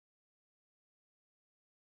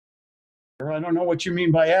I don't know what you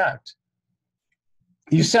mean by act.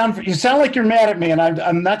 You sound like you're mad at me, and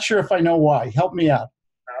I'm not sure if I know why. Help me out.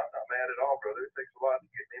 No, I'm not mad at all, brother. It takes a lot to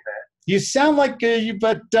get me mad. You sound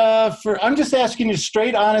like I'm just asking you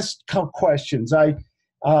straight, honest questions.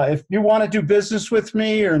 If you want to do business with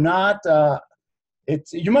me or not,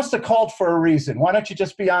 you must have called for a reason. Why don't you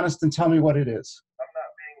just be honest and tell me what it is? I'm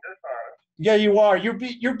not being dishonest. Yeah, you are.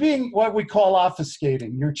 You're being what we call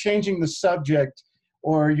obfuscating. You're changing the subject,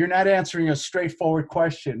 or you're not answering a straightforward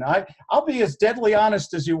question. I'll be as deadly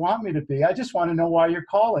honest as you want me to be. I just want to know why you're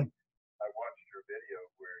calling. I watched your video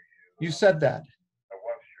where You said that. I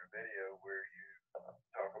watched your video where you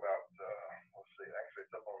talk about, let's see, actually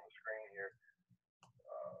it's up on the screen here.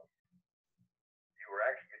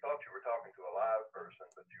 You thought you were talking to a live person,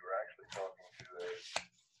 but you were actually talking to a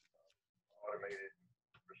automated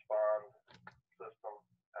response system.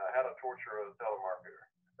 How to torture a telemarketer.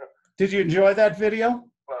 Did you enjoy that video?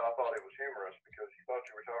 Well, I thought it was humorous because you thought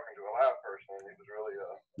you were talking to a live person, and it was really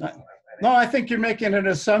No, I think you're making an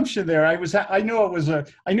assumption there. I knew it was a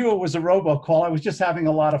robocall. I was just having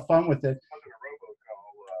a lot of fun with it. It wasn't a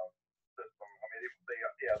robocall system. I mean,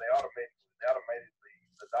 they automated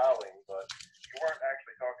the dialing, but you weren't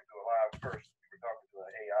actually talking to a live person. You were talking to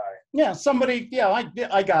an AI. Yeah, somebody. Yeah,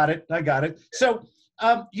 I got it. So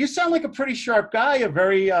you sound like a pretty sharp guy, a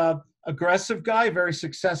very aggressive guy, very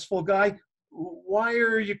successful guy. Why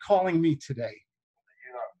are you calling me today? Do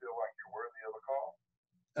you not feel like you're worthy of a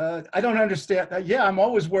call? I don't understand. Yeah, I'm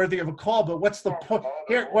always worthy of a call, but what's the point?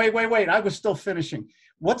 Here, wait. I was still finishing.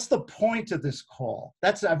 What's the point of this call?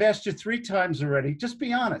 I've asked you 3 times already. Just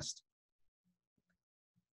be honest.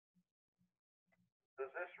 Does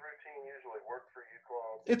this routine usually work for you,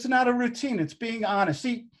 Claude? It's not a routine. It's being honest.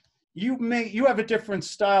 See, you have a different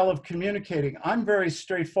style of communicating. I'm very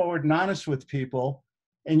straightforward and honest with people,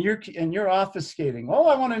 and you're obfuscating. All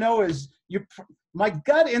I want to know is my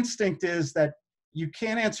gut instinct is that you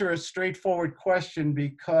can't answer a straightforward question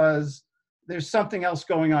because there's something else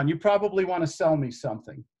going on. You probably want to sell me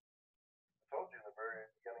something. I told you in the very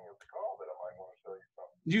beginning of the call that I might want to sell you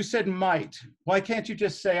something. You said might. Why can't you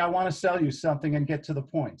just say I want to sell you something and get to the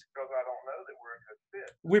point? Because I don't know that we're a good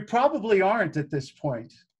fit. We probably aren't at this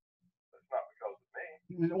point.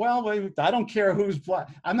 Well, I don't care who's what.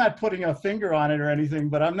 I'm not putting a finger on it or anything,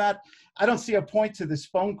 but I don't see a point to this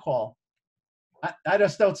phone call. I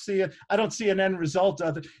just don't see it. I don't see an end result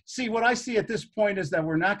of it. See, what I see at this point is that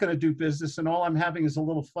we're not going to do business, and all I'm having is a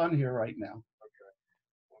little fun here right now. Okay.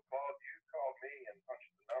 Well, Claude, you called me and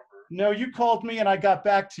punched the number. No, you called me and I got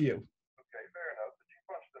back to you. Okay, fair enough. But you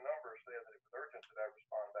punched the number, said that it was urgent that I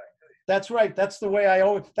respond back to you. That's right.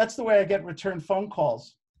 That's the way I get return phone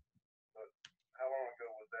calls.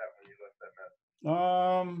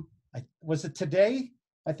 Was it today?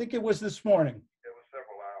 I think it was this morning. It was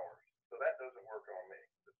several hours, so that doesn't work on me.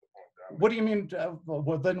 That's the point. What do you mean?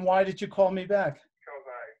 Well, then why did you call me back? Because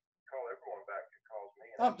I call everyone back who calls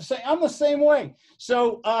me. I'm the same way.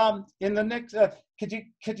 So in the next, could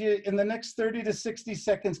you in the next 30 to 60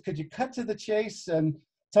 seconds, could you cut to the chase and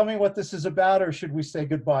tell me what this is about, or should we say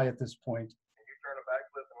goodbye at this point? Can you turn a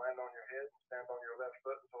backflip and land on your head and stand on your left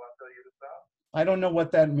foot until I tell you to stop? I don't know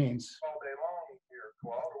what that means. All day long here,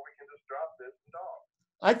 Claude, or we can just drop this and talk.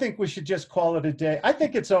 I think we should just call it a day. I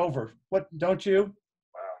think it's over. What, don't you?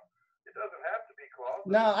 Wow. It doesn't have to be, Claude.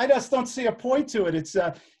 No, I just don't see a point to it. It's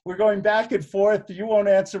we're going back and forth. You won't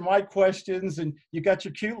answer my questions, and you got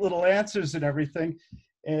your cute little answers and everything.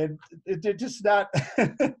 And they're just not.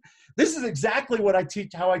 This is exactly what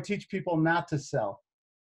how I teach people not to sell.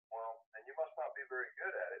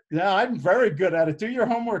 Yeah, I'm very good at it. Do your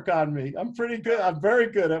homework on me. I'm pretty good. I'm very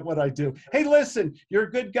good at what I do. Hey, listen, you're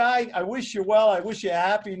a good guy. I wish you well. I wish you a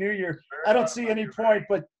happy new year. I don't see any point,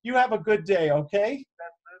 but you have a good day, okay?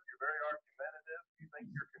 You're very argumentative. You think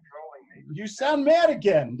you're controlling me. You sound mad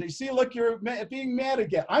again. You see, look, you're being mad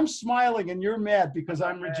again. I'm smiling and you're mad because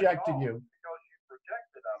I'm rejecting you. Because you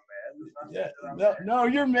projected, I'm mad. No,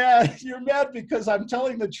 you're mad. You're mad because I'm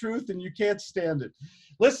telling the truth and you can't stand it.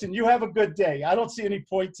 Listen, you have a good day. I don't see any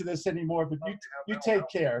point to this anymore, but you take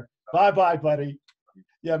care. Bye-bye, buddy.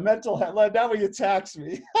 Yeah, mental health. Now will you tax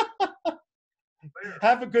me?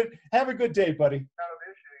 Have a good day, buddy.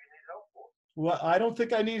 Well, I don't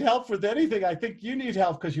think I need help with anything. I think you need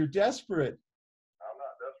help because you're desperate. I'm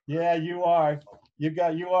not desperate. Yeah, you are. You've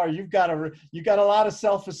got a lot of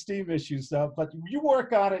self-esteem issues, though, but you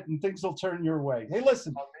work on it and things will turn your way. Hey,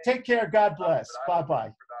 listen, take care. God bless.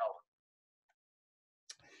 Bye-bye.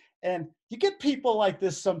 And you get people like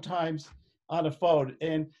this sometimes on the phone.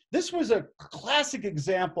 And this was a classic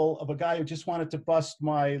example of a guy who just wanted to bust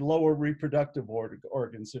my lower reproductive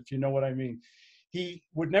organs, if you know what I mean. He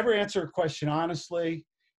would never answer a question honestly.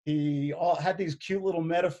 He had these cute little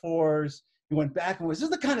metaphors. He went back and was, this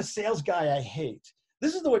is the kind of sales guy I hate.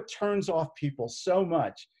 This is what turns off people so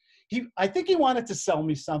much. I think he wanted to sell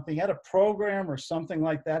me something, he had a program or something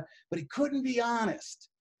like that, but he couldn't be honest.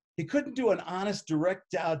 He couldn't do an honest,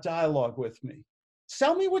 direct dialogue with me.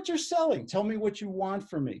 Sell me what you're selling. Tell me what you want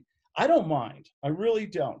from me. I don't mind. I really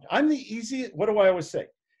don't. I'm the easiest, what do I always say?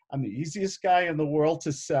 I'm the easiest guy in the world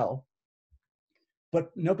to sell,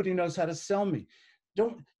 but nobody knows how to sell me.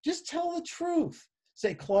 Just tell the truth.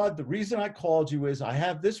 Say, Claude, the reason I called you is I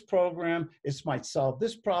have this program. It might solve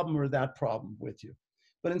this problem or that problem with you.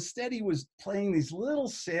 But instead, he was playing these little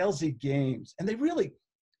salesy games. And I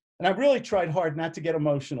really tried hard not to get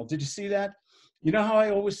emotional. Did you see that? You know how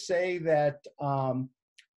I always say that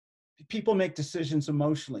people make decisions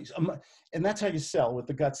emotionally. And that's how you sell with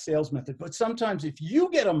the gut sales method. But sometimes if you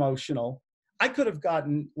get emotional, I could have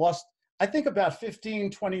gotten lost. I think about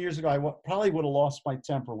 15, 20 years ago, I probably would have lost my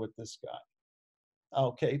temper with this guy.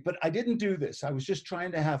 Okay, but I didn't do this. I was just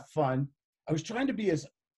trying to have fun. I was trying to be as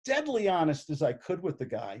deadly honest as I could with the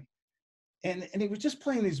guy. And he was just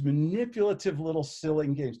playing these manipulative little silly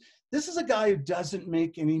games. This is a guy who doesn't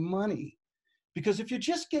make any money. Because if you're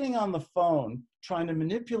just getting on the phone trying to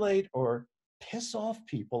manipulate or piss off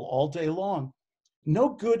people all day long, no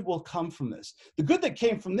good will come from this. The good that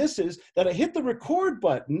came from this is that I hit the record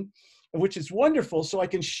button, which is wonderful, so I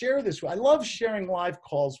can share this. I love sharing live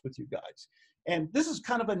calls with you guys. And this is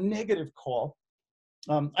kind of a negative call.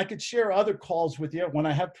 I could share other calls with you when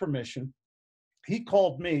I have permission. He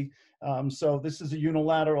called me, so this is a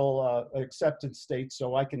unilateral acceptance state,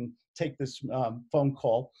 so I can take this phone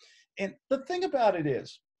call. And the thing about it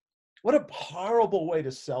is, what a horrible way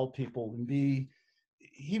to sell people and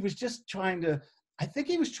he was just I think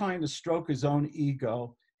he was trying to stroke his own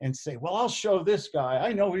ego and say, well, I'll show this guy.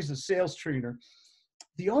 I know he's a sales trainer.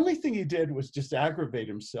 The only thing he did was just aggravate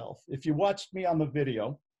himself. If you watched me on the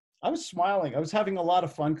video, I was smiling. I was having a lot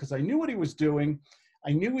of fun because I knew what he was doing.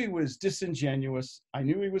 I knew he was disingenuous. I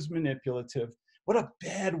knew he was manipulative. What a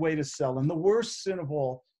bad way to sell. And the worst sin of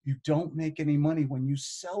all, you don't make any money when you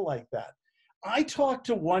sell like that. I talk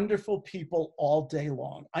to wonderful people all day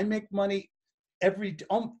long. I make money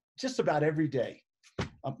just about every day,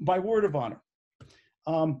 my word of honor.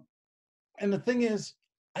 And the thing is,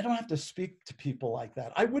 I don't have to speak to people like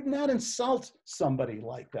that. I would not insult somebody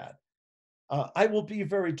like that. I will be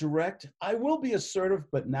very direct. I will be assertive,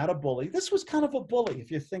 but not a bully. This was kind of a bully, if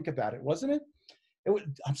you think about it, wasn't it?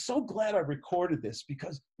 I'm so glad I recorded this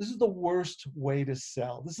because this is the worst way to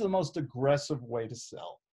sell. This is the most aggressive way to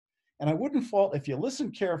sell. And I wouldn't fall, if you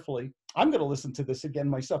listen carefully, I'm going to listen to this again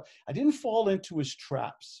myself. I didn't fall into his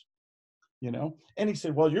traps, you know? And he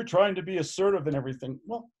said, well, you're trying to be assertive and everything.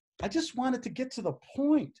 Well, I just wanted to get to the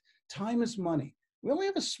point. Time is money. We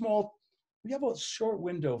have a short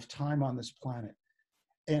window of time on this planet.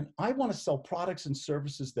 And I want to sell products and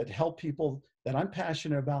services that help people that I'm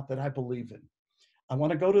passionate about, that I believe in. I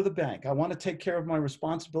want to go to the bank. I want to take care of my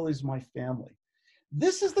responsibilities, my family.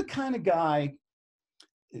 This is the kind of guy,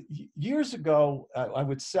 years ago, I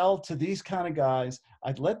would sell to these kind of guys.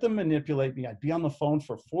 I'd let them manipulate me. I'd be on the phone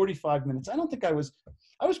for 45 minutes. I don't think I was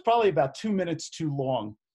probably about 2 minutes too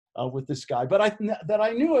long with this guy, but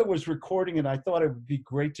I knew I was recording and I thought it would be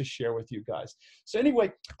great to share with you guys. So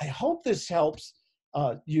anyway, I hope this helps.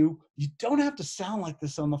 You don't have to sound like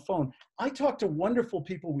this on the phone. I talk to wonderful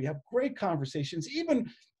people. We have great conversations. Even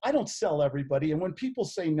I don't sell everybody. And when people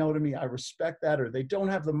say no to me, I respect that, or they don't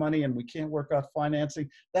have the money and we can't work out financing,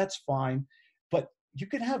 that's fine. But you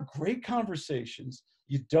can have great conversations.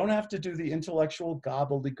 You don't have to do the intellectual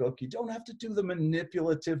gobbledygook. You don't have to do the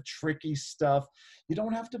manipulative, tricky stuff. You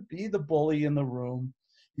don't have to be the bully in the room.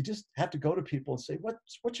 You just have to go to people and say,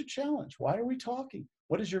 what's your challenge? Why are we talking?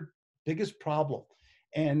 What is your biggest problem?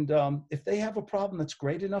 And if they have a problem that's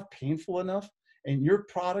great enough, painful enough, and your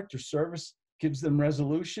product or service gives them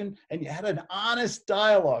resolution, and you had an honest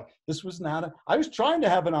dialogue. This was not I was trying to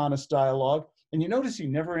have an honest dialogue, and you notice he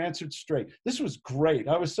never answered straight. This was great.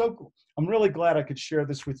 I'm really glad I could share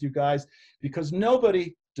this with you guys because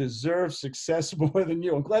nobody deserves success more than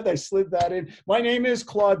you. I'm glad I slid that in. My name is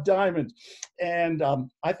Claude Diamond, and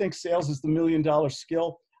I think sales is the $1 million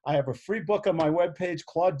skill. I have a free book on my webpage,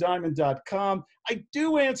 claudediamond.com. I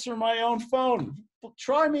do answer my own phone.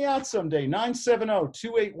 Try me out someday,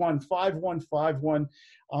 970-281-5151.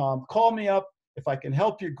 Call me up. If I can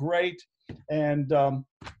help you, great. And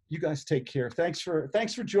you guys take care. Thanks for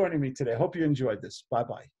joining me today. I hope you enjoyed this.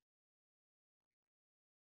 Bye-bye.